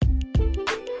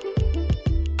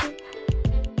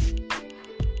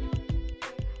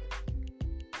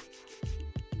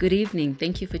Good evening.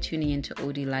 Thank you for tuning into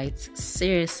OD Lights.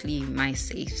 Seriously, my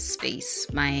safe space,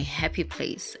 my happy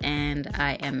place. And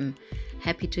I am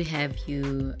happy to have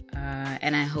you.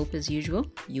 And I hope, as usual,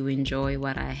 you enjoy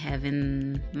what I have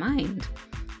in mind.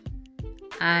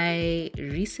 I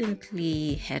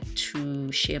recently had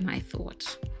to share my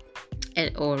thought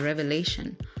or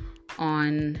revelation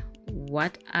on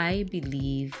what I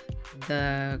believe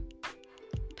the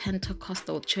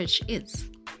Pentecostal church is.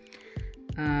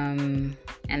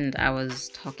 And I was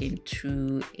talking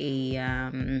to a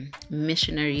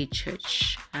missionary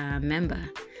church member.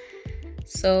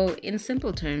 So in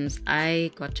simple terms,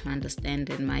 I got to understand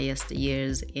in my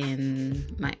yesteryears,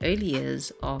 in my early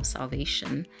years of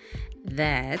salvation,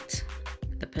 that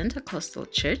the Pentecostal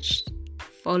church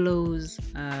follows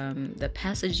the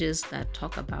passages that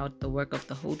talk about the work of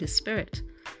the Holy Spirit.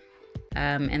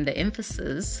 And the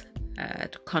emphasis,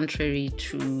 contrary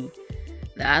to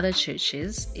the other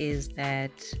churches, is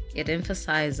that it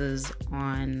emphasizes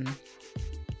on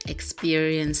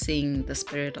experiencing the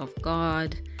Spirit of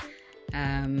God,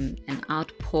 an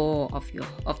outpour of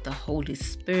the Holy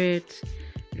Spirit,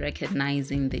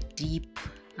 recognizing the deep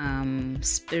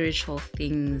spiritual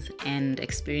things and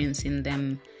experiencing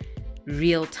them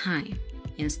real time,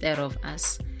 instead of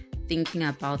us thinking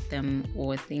about them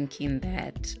or thinking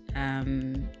that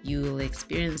you will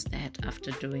experience that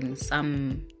after doing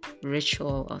some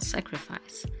ritual or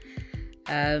sacrifice.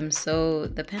 So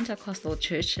the Pentecostal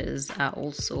churches are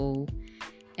also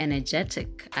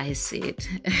energetic, I said,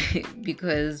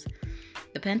 because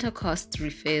the Pentecost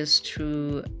refers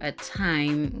to a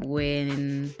time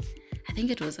when, I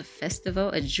think it was a festival,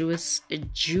 a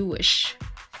Jewish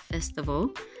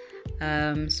festival.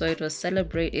 So it was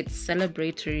it's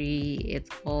celebratory, it's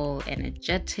all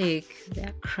energetic, there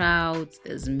are crowds,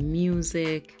 there's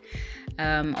music,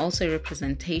 also a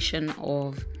representation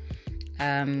of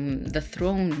the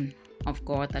throne of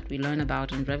God that we learn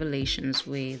about in Revelations,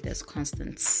 where there's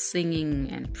constant singing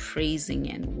and praising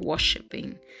and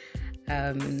worshiping.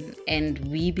 And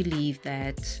we believe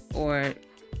that, or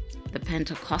the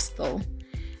Pentecostal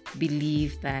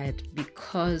believe that,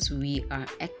 because we are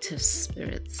active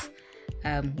spirits,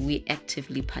 we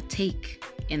actively partake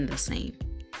in the same.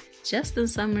 Just in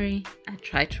summary, I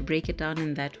try to break it down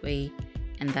in that way,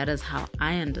 and that is how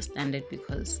I understand it,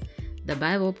 because the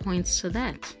Bible points to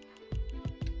that.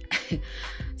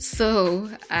 So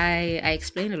I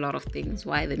explained a lot of things: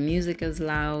 why the music is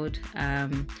loud,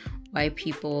 why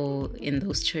people in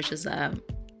those churches are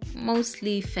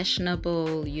mostly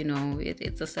fashionable.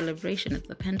 It's a celebration. It's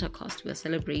the Pentecost. We're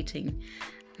celebrating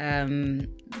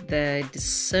the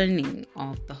discerning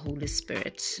of the Holy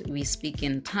Spirit. We speak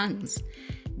in tongues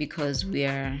because we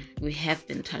have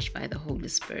been touched by the Holy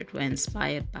Spirit. We're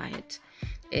inspired by it.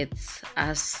 It's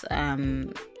us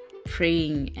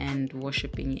praying and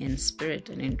worshiping in spirit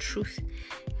and in truth,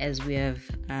 as we have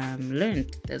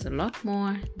learned. There's a lot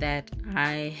more that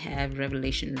I have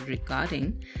revelation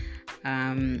regarding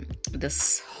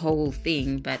this whole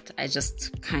thing, but I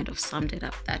just kind of summed it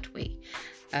up that way,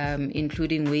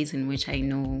 including ways in which I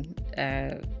know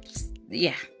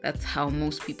that's how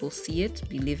most people see it,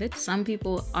 believe it. Some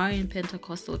people are in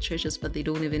Pentecostal churches, but they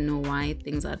don't even know why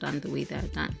things are done the way they're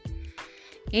done.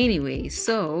 Anyway,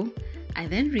 so I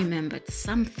then remembered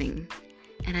something,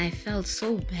 and I felt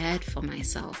so bad for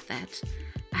myself that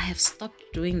I have stopped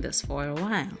doing this for a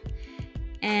while.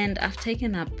 And I've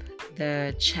taken up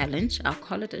the challenge, I'll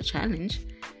call it a challenge,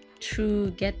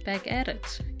 to get back at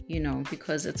it,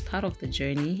 because it's part of the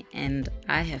journey, and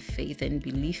I have faith and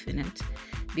belief in it,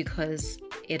 because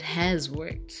it has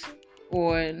worked.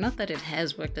 Or not that it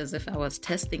has worked as if I was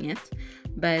testing it,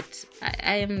 but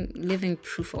I am living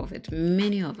proof of it.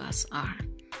 Many of us are.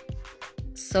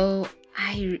 So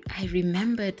I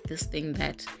remembered this thing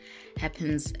that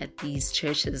happens at these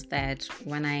churches, that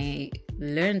when I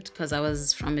learned, because I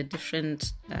was from a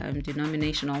different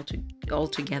denomination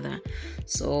altogether,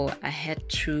 so I had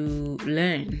to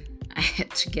learn. I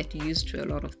had to get used to a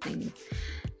lot of things.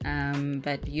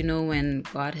 But when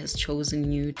God has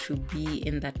chosen you to be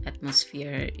in that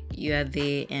atmosphere, you are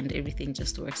there, and everything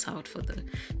just works out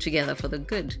together for the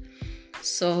good.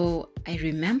 So I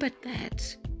remembered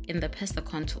that in the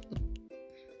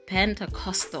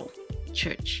Pentecostal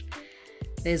church,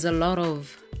 there's a lot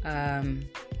of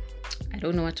I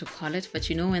don't know what to call it, but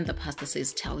when the pastor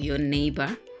says, tell your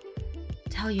neighbor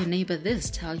this,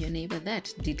 tell your neighbor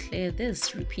that, declare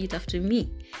this, repeat after me.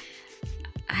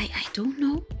 I don't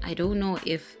know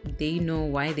if they know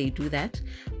why they do that,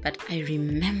 but I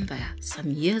remember some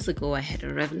years ago I had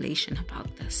a revelation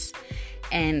about this,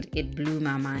 And it blew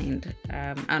my mind.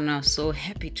 I'm now so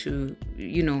happy to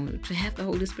have the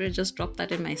Holy Spirit just drop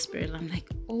that in my spirit. I'm like,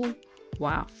 oh,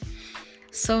 wow.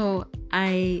 So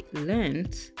I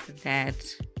learned that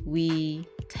we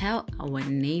tell our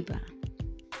neighbor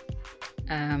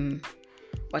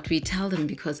what we tell them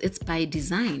because it's by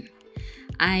design.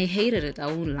 I hated it, I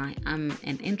won't lie. I'm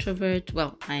an introvert.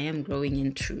 Well, I am growing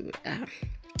into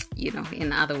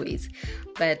in other ways,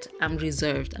 but I'm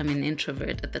reserved. I'm an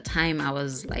introvert. At the time, I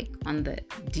was like on the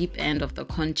deep end of the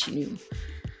continuum,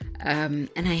 and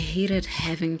I hated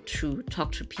having to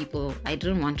talk to people. I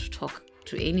didn't want to talk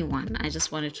to anyone. I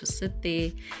just wanted to sit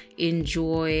there,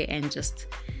 enjoy, and just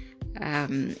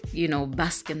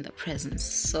bask in the presence.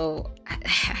 So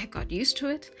I got used to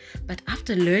it. But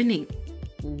after learning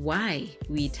why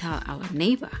we tell our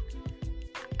neighbor,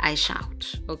 I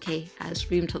shout, okay? I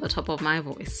scream to the top of my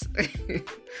voice.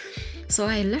 So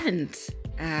I learned,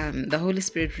 the Holy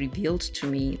Spirit revealed to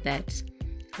me that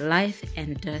life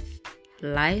and death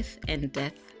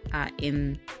are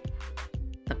in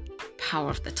the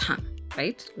power of the tongue,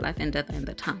 right? Life and death are in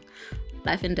the tongue.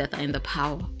 Life and death are in the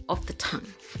power of the tongue.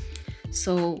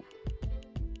 So,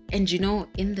 and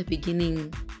in the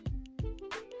beginning,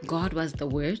 God was the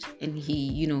Word, and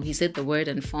He said the Word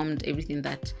and formed everything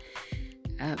that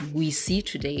we see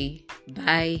today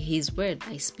by His Word,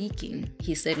 by speaking.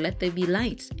 He said, let there be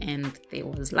light, and there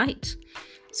was light.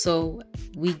 So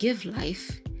we give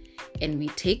life and we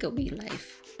take away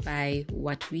life by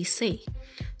what we say.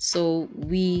 So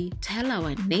we tell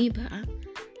our neighbor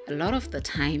a lot of the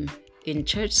time in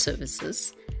church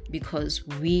services because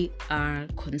we are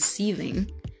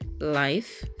conceiving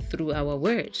life through our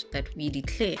word that we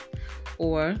declare,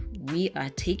 or we are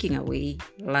taking away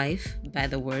life by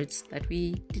the words that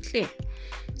we declare.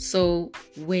 So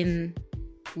when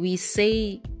we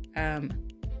say,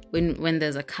 when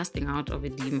there's a casting out of a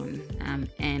demon,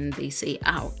 and they say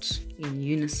out in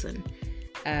unison,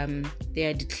 they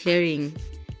are declaring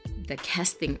the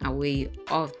casting away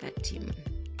of that demon.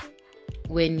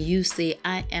 When you say,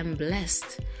 I am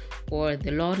blessed, or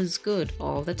the Lord is good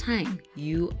all the time,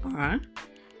 you are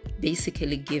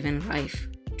basically given life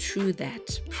to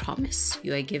that promise.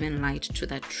 You are given light to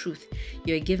that truth.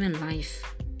 You are given life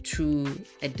to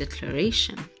a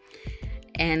declaration.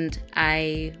 And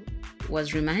I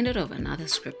was reminded of another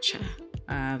scripture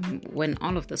when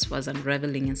all of this was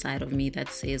unraveling inside of me that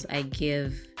says, I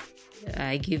give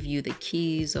you the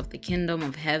keys of the kingdom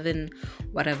of heaven.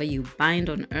 Whatever you bind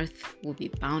on earth will be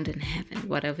bound in heaven.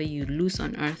 Whatever you loose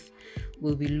on earth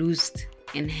will be loosed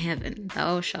in heaven.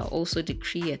 Thou shalt also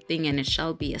decree a thing, and it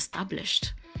shall be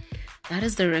established. That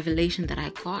is the revelation that I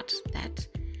got.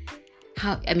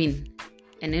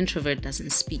 An introvert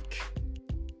doesn't speak.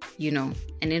 An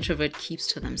introvert keeps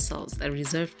to themselves. A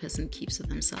reserved person keeps to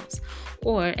themselves.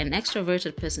 Or an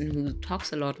extroverted person who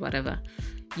talks a lot, whatever.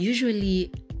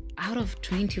 Usually, out of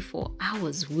 24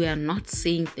 hours, we are not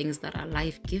saying things that are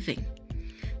life-giving.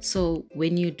 So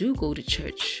when you do go to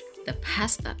church, the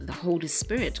pastor, the Holy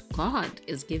Spirit, God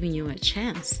is giving you a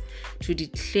chance to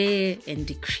declare and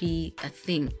decree a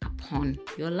thing upon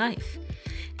your life.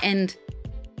 And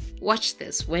watch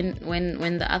this. When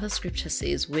the other scripture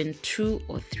says, when 2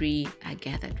 or 3 are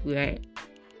gathered,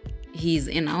 He's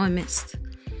in our midst,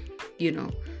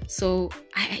 So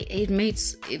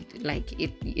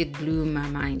it blew my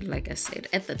mind. Like I said,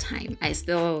 at the time, I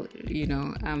still,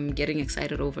 I'm getting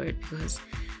excited over it because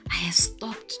I have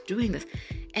stopped doing this.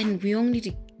 And we only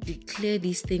declare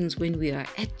these things when we are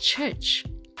at church.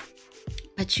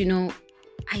 But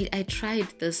I tried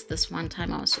this one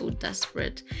time. I was so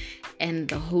desperate, and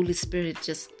the Holy Spirit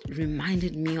just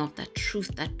reminded me of that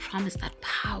truth, that promise, that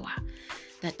power,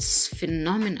 that's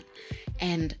phenomenal.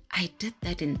 And I did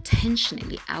that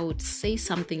intentionally. I would say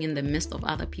something in the midst of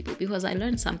other people because I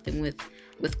learned something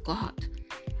with God.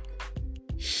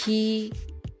 He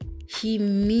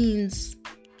means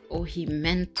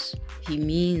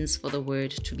for the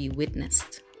word to be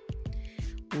witnessed.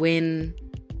 When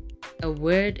a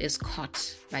word is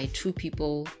caught by 2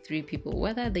 people, 3 people,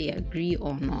 whether they agree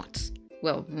or not,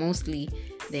 well, mostly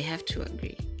they have to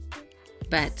agree.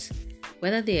 But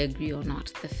whether they agree or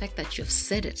not, the fact that you've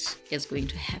said it is going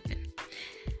to happen.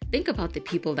 Think about the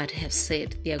people that have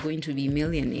said they are going to be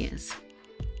millionaires.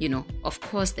 Of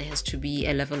course, there has to be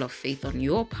a level of faith on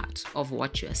your part of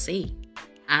what you are saying.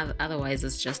 Otherwise,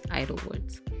 it's just idle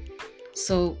words.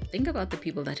 So think about the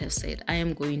people that have said, I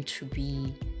am going to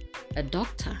be a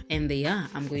doctor, and they are.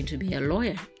 I'm going to be a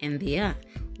lawyer, and they are.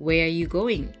 Where are you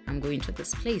going? I'm going to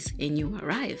this place, and you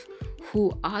arrive.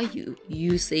 Who are you?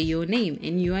 You say your name,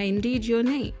 and you are indeed your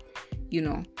name.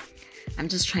 I'm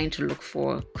just trying to look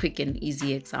for quick and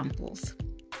easy examples.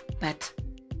 But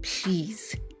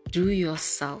please do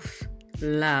yourself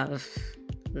love.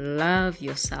 Love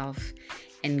yourself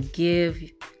and give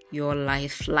your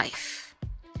life.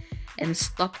 And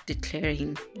stop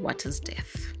declaring what is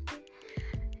death.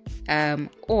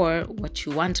 Or what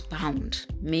you want bound.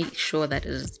 Make sure that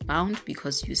it is bound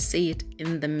because you say it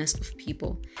in the midst of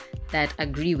people that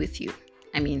agree with you.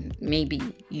 I mean, maybe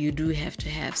you do have to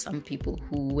have some people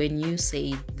who, when you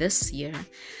say this year,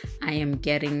 I am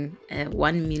getting a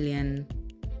 1 million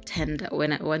tender,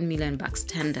 when $1 million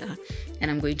tender, and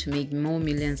I'm going to make more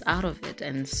millions out of it,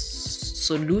 and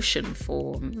solution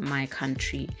for my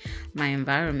country, my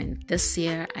environment. This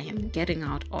year, I am getting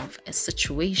out of a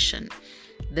situation.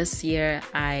 This year,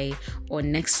 or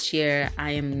next year,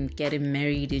 I am getting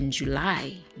married in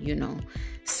July.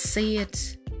 Say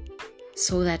it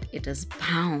so that it is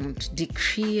bound.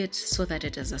 Decree it so that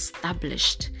it is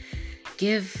established.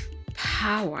 Give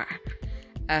power.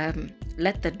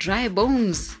 Let the dry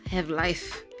bones have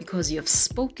life because you have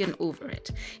spoken over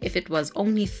it. If it was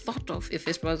only thought of, if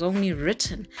it was only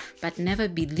written, but never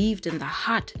believed in the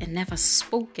heart and never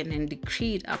spoken and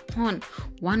decreed upon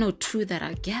one or two that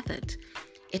are gathered,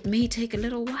 it may take a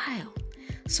little while.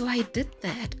 So I did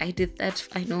that.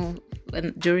 I know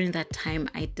during that time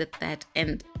I did that,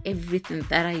 and everything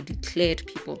that I declared,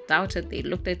 people doubted. They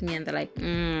looked at me and they're like,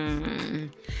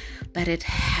 but it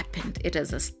happened. It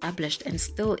is established and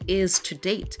still is to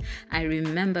date. I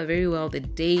remember very well the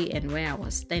day and where I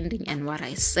was standing and what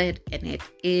I said, and it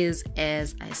is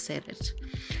as I said it.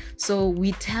 So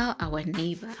we tell our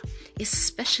neighbor,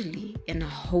 especially in a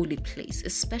holy place,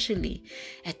 especially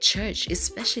at church,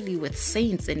 especially with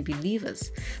saints and believers.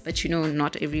 But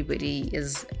not everybody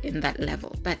is in that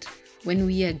level. But when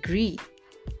we agree,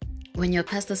 when your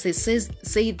pastor says,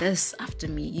 say this after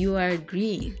me, you are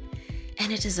agreeing.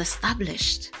 And it is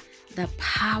established, the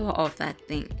power of that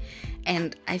thing.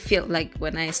 And I feel like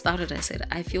when I started, I said,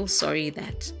 I feel sorry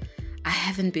that I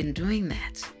haven't been doing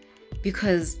that.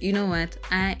 Because you know what?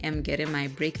 I am getting my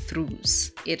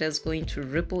breakthroughs. It is going to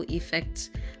ripple effect,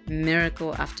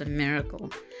 miracle after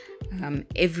miracle.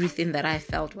 Everything that I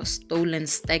felt was stolen,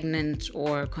 stagnant,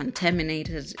 or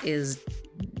contaminated is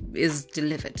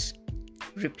delivered,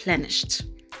 replenished.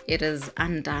 It is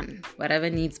undone. Whatever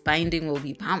needs binding will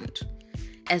be bound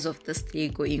as of this day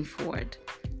going forward.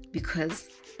 Because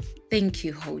thank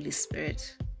you, Holy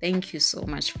Spirit. Thank you so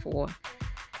much for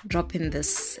dropping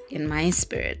this in my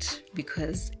spirit,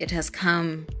 because it has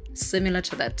come similar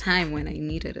to that time when I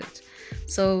needed it.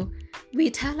 So we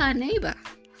tell our neighbor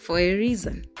for a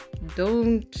reason.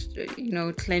 Don't,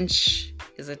 clench,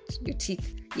 is it your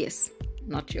teeth? Yes,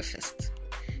 not your fist.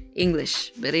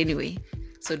 English, but anyway.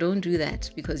 So don't do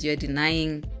that, because you're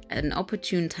denying an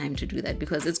opportune time to do that,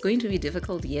 because it's going to be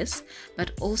difficult, yes,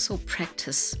 but also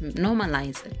practice,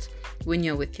 normalize it. When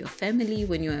you're with your family,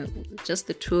 when you're just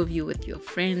the two of you with your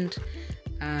friend,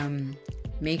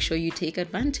 make sure you take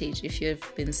advantage. If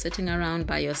you've been sitting around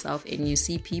by yourself and you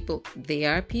see people, they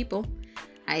are people.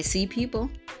 I see people.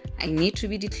 I need to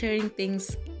be declaring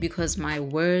things because my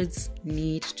words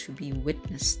need to be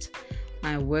witnessed.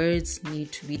 My words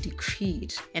need to be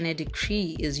decreed. And a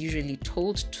decree is usually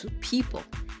told to people.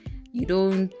 You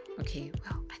don't, I think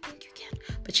you can,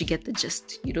 but you get the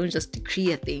gist. You don't just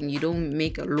decree a thing. You don't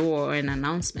make a law or an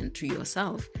announcement to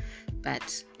yourself.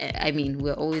 But,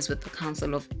 we're always with the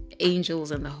counsel of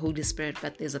angels and the Holy Spirit,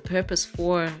 but there's a purpose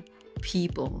for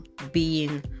people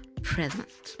being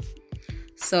present.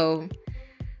 So,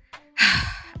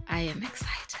 I am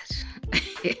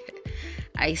excited.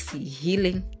 I see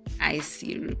healing. I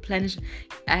see replenishment.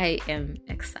 I am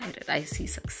excited. I see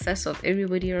success of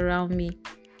everybody around me.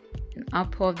 An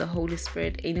outpour of the Holy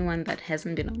Spirit. Anyone that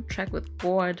hasn't been on track with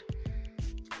God.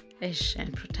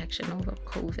 And protection over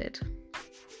COVID.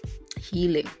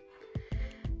 Healing.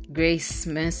 Grace,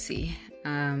 mercy.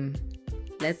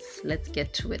 Let's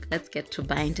get to it. Let's get to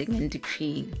binding and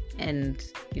decreeing and,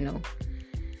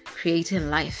 creating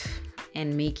life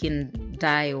and making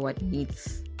die what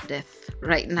needs death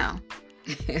right now.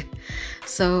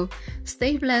 So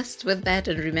stay blessed with that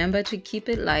and remember to keep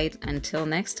it light. Until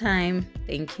next time,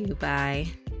 thank you. Bye.